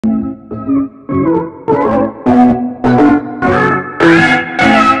Okay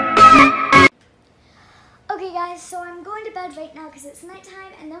guys, so I'm going to bed right now because it's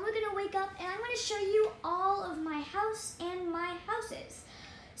nighttime, and then we're going to wake up and I'm going to show you all of my house and my houses.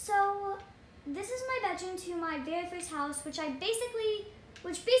 So this is my bedroom to my very first house, which basically,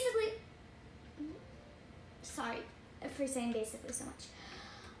 sorry for saying basically so much.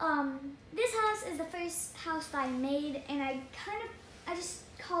 This house is the first house that I made, and I just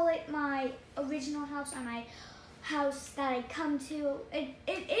call it my original house, or my house that I come to. It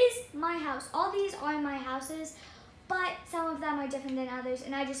is my house. All these are my houses, but some of them are different than others,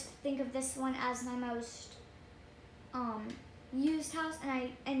 and I just think of this one as my most used house,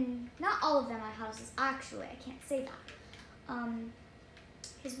 and not all of them are houses, actually. I can't say that.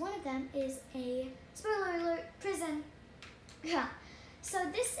 Because one of them is a, spoiler alert, prison. Yeah. So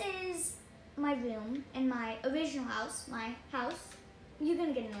this is my room in my original house, my house. You're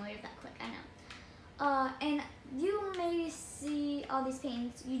gonna get annoyed with that quick, I know. And you may see all these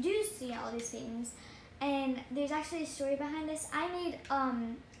paintings. You do see all these paintings, and there's actually a story behind this. I made,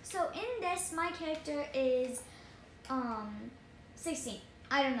 so in this, my character is 16.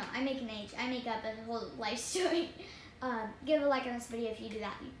 I don't know, I make an age. I make up a whole life story. Give a like on this video if you do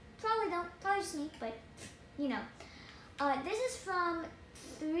that. You probably don't, probably just me, but you know. This is from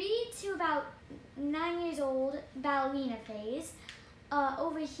 3 to about 9 years old, ballerina phase.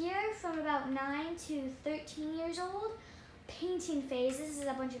 Over here, from about 9 to 13 years old, painting phase. This is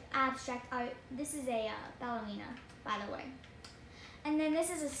a bunch of abstract art. This is a ballerina, by the way. And then this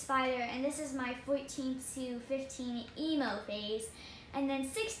is a spider, and this is my 14 to 15 emo phase. And then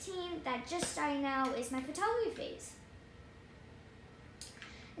 16, that just starting now, is my photography phase.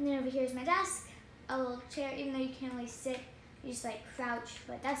 And then over here is my desk, a little chair, even though you can't really sit, you just like crouch,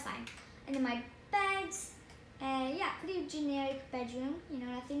 but that's fine. And then my beds, and yeah, pretty generic bedroom, you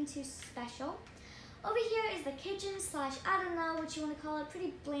know, nothing too special. Over here is the kitchen slash, I don't know what you want to call it,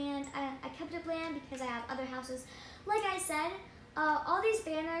 pretty bland. I kept it bland because I have other houses. Like I said, all these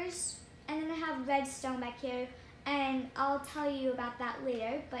banners, and then I have redstone back here, and I'll tell you about that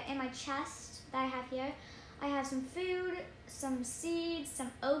later. But in my chest that I have here, I have some food, some seeds,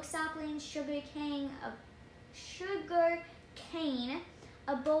 some oak saplings, sugar cane,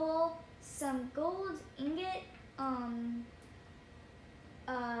 a bowl, some gold ingot,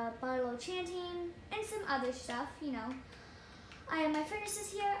 Barlow chanting, and some other stuff, you know. I have my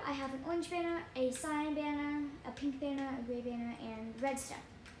furnaces here. I have an orange banner, a cyan banner, a pink banner, a gray banner, and red stuff.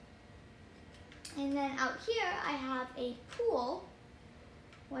 And then out here, I have a pool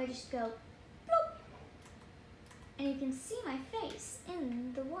where I just go bloop, and you can see my face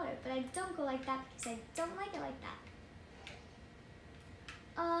in the water, but I don't go like that because I don't like it like that.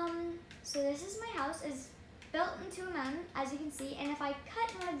 So this is my house. It's built into a mountain, as you can see, and if I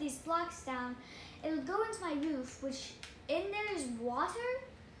cut one of these blocks down, it will go into my roof, which in there is water.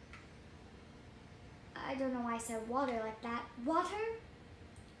 I don't know why I said water like that. Water,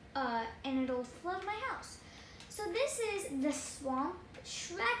 and it'll flood my house. So this is the swamp.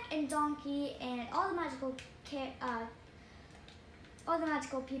 Shrek and Donkey and all the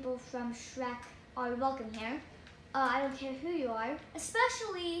magical people from Shrek are welcome here. I don't care who you are,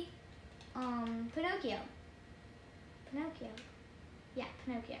 especially Pinocchio. Pinocchio. Yeah,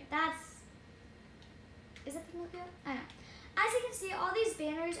 Pinocchio. Is it Pinocchio? I don't know. As you can see, all these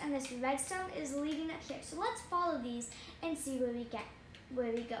banners and this redstone is leading up here. So let's follow these and see where we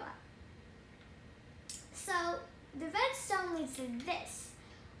go up. So the redstone leads to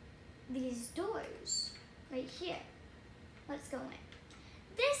these doors right here. Let's go in.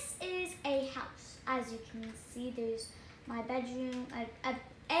 This is a house. As you can see, there's my bedroom,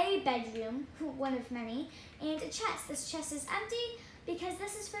 a bedroom, one of many, and a chest. This chest is empty because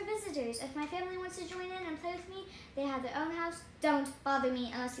this is for visitors. If my family wants to join in and play with me, they have their own house. Don't bother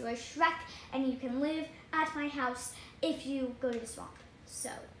me unless you are Shrek and you can live at my house if you go to the swamp.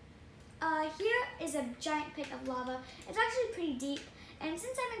 So, here is a giant pit of lava. It's actually pretty deep, and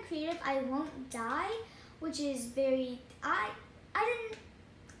since I'm in creative, I won't die, which is very, I'm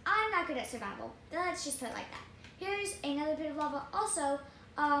not good at survival. Let's just put it like that. Here's another pit of lava. Also,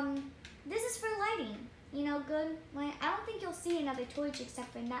 this is for lighting. You know, good light. I don't think you'll see another torch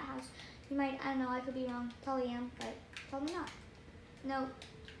except for in that house. You might, I don't know, I could be wrong. Probably am, but probably not. No.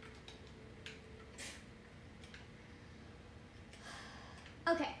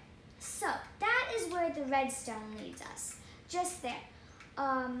 Okay, so that is where the redstone leads us. Just there.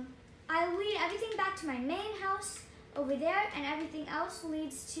 I lead everything back to my main house over there, and everything else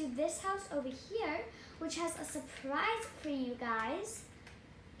leads to this house over here, which has a surprise for you guys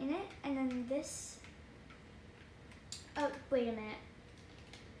in it. And then this, oh, wait a minute.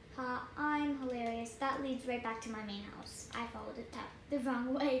 I'm hilarious. That leads right back to my main house. I followed it the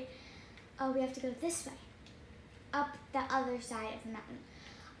wrong way. Oh, we have to go this way. Up the other side of the mountain.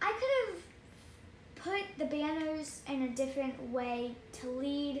 I could have put the banners in a different way to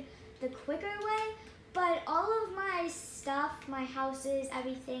lead the quicker way, but all of my stuff, my houses,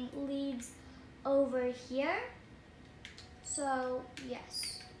 everything leads over here. So,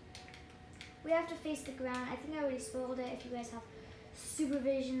 yes. We have to face the ground. I think I already spoiled it if you guys have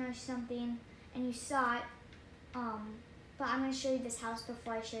supervision or something and you saw it. But I'm going to show you this house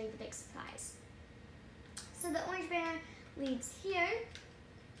before I show you the big surprise. So the orange banner leads here.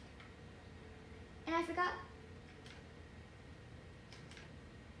 And I forgot.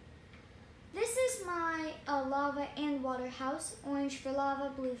 This is my lava and water house. Orange for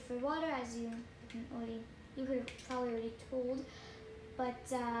lava, blue for water, as you could have probably already told. But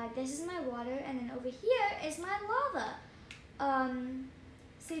this is my water, and then over here is my lava.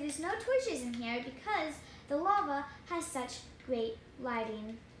 See, there's no torches in here because the lava has such great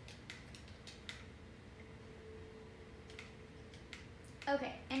lighting.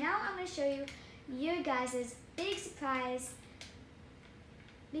 Okay, and now I'm going to show you your guys' big surprise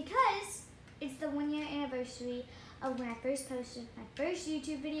because it's the 1 year anniversary of when I first posted my first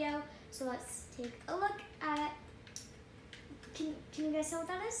YouTube video. So let's take a look at it. Can you guys tell what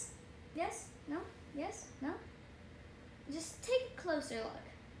that is? Yes? No? Yes? No? Just take a closer look.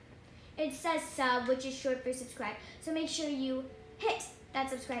 It says sub, which is short for subscribe. So make sure you hit that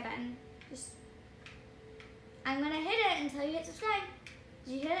subscribe button. I'm going to hit it until you hit subscribe.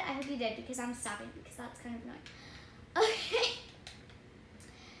 Did you hit it? I hope you did because I'm stopping because that's kind of annoying. Okay.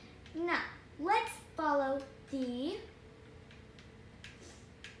 Now, let's follow the...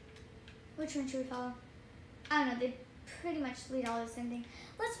 Which one should we follow? I don't know. They pretty much lead all the same thing.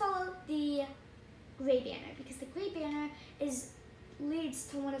 Let's follow the gray banner because the gray banner leads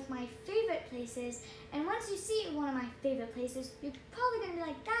to one of my favorite places, and once you see one of my favorite places, you're probably going to be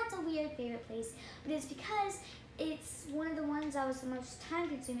like, that's a weird favorite place, but it's because it's one of the ones that was the most time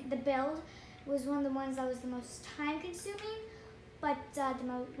consuming. The build was one of the ones that was the most time consuming, but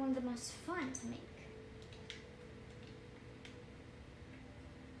one of the most fun to make.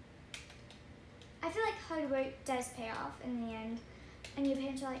 I feel like hard work does pay off in the end. And your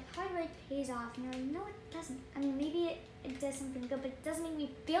parents are like, hard work pays off. And you're like, no, it doesn't. I mean, maybe it does something good, but it doesn't make me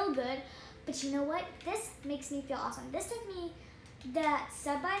feel good. But you know what? This makes me feel awesome. This took me, that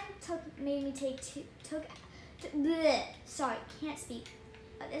sub button made me bleh, sorry, can't speak.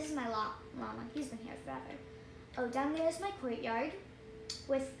 This is my llama. He's been here forever. Oh, down there is my courtyard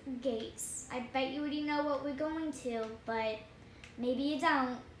with gates. I bet you already know what we're going to, but maybe you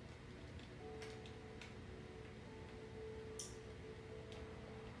don't.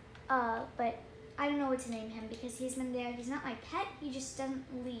 But I don't know what to name him because he's been there. He's not my pet. He just doesn't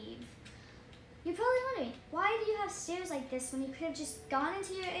leave. You're probably wondering, why do you have stairs like this when you could have just gone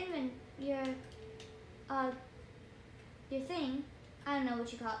into your thing? I don't know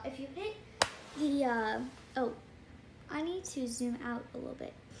what you call it. If you hit the, oh, I need to zoom out a little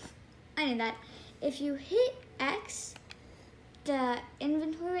bit. I know that. If you hit X, the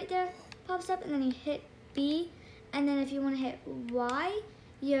inventory right there pops up, and then you hit B, and then if you want to hit Y,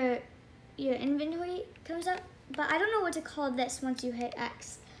 your inventory comes up. But I don't know what to call this once you hit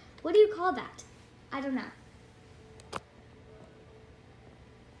X. What do you call that? I don't know.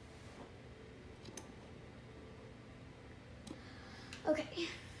 Okay,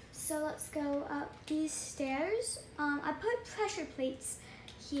 so let's go up these stairs. I put pressure plates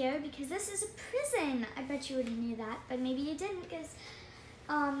here because this is a prison. I bet you already knew that, but maybe you didn't because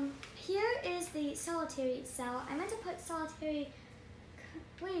here is the solitary cell. I meant to put solitary...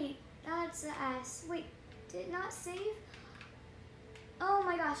 Wait, that's the S. Wait, did it not save? Oh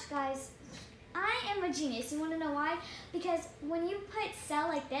my gosh, guys. I am a genius. You want to know why? Because when you put cell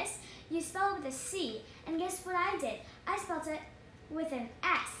like this, you spell it with a C. And guess what I did? I spelled it with an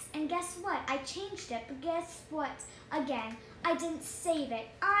S. And guess what? I changed it. But guess what? Again, I didn't save it.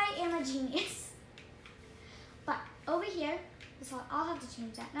 I am a genius. But over here, I'll have to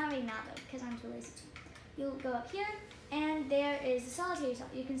change that. Not right now, though, because I'm too lazy to. You'll go up here, and there is the solitary cell.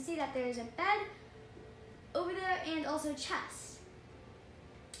 You can see that there is a bed over there and also a chest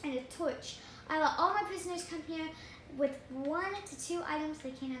and a torch. I let all my prisoners come here with 1 to 2 items.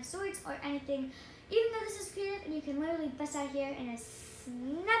 They can't have swords or anything. Even though this is creative and you can literally bust out here in a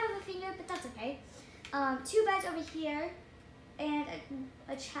snap of a finger, but that's okay. 2 beds over here and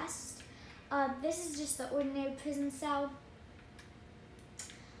a chest. This is just the ordinary prison cell.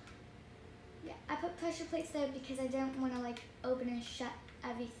 Yeah, I put pressure plates there because I don't want to open and shut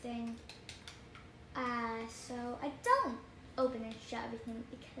everything. So I don't open and shut everything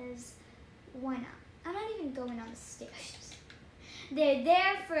because why not? I'm not even going on the stairs. They're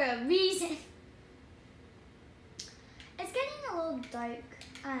there for a reason. It's getting a little dark.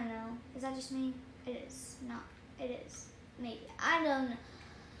 I don't know. Is that just me? It is. Not. It is. Maybe. I don't know.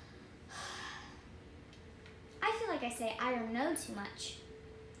 I feel like I say I don't know too much.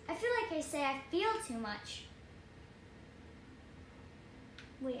 I feel like I say I feel too much.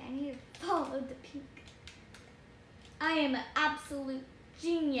 Wait, I need to follow the pink. I am an absolute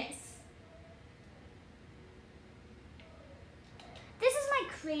genius. This is my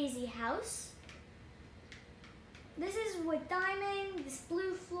crazy house. This is with diamond, this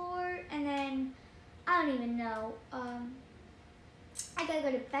blue floor, and then I don't even know. I gotta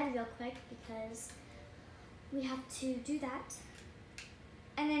go to bed real quick because we have to do that.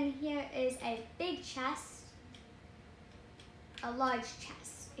 And then here is a big chest, a large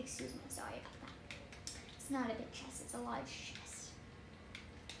chest. Excuse me, sorry about that. It's not a big chest, it's a large chest.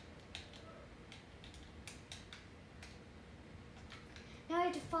 Now I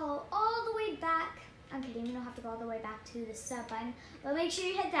have to follow all the way back. I'm kidding, you don't have to go all the way back to the sub button, but make sure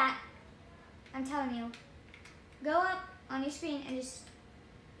you hit that. I'm telling you. Go up on your screen and just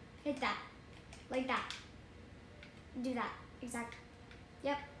hit that. Like that. Do that. Exactly.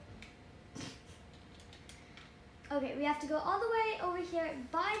 Yep. Okay, we have to go all the way over here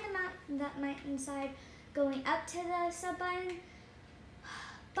by that mountainside, going up to the sub button.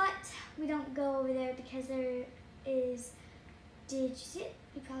 But we don't go over there because there is, did you see it?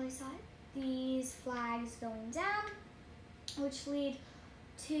 You probably saw it. These flags going down, which lead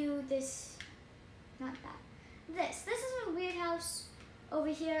to this, not that. This is a weird house over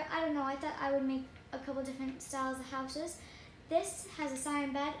here. I don't know, I thought I would make a couple different styles of houses. This has a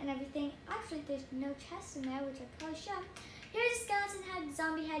cyan bed and everything. Actually, there's no chest in there, which I probably should. Here's a skeleton head,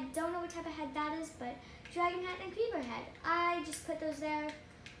 zombie head. Don't know what type of head that is, but dragon head and creeper head. I just put those there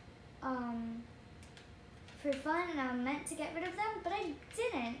for fun, and I meant to get rid of them, but I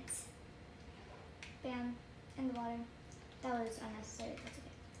didn't. Bam, in the water. That was unnecessary, that's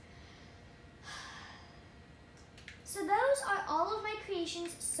okay. So those are all of my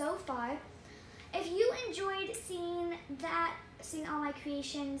creations so far. If you enjoyed seeing all my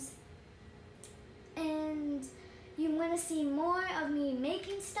creations, and you want to see more of me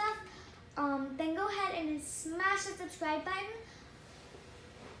making stuff, then go ahead and smash the subscribe button,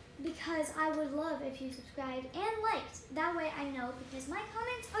 because I would love if you subscribed and liked. That way I know, because my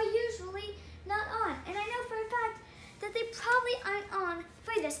comments are usually not on, and I know for a fact that they probably aren't on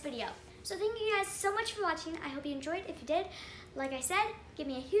for this video. So thank you guys so much for watching. I hope you enjoyed. If you did, like I said, give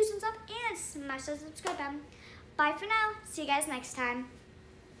me a huge thumbs up and smash the subscribe button. Bye for now. See you guys next time.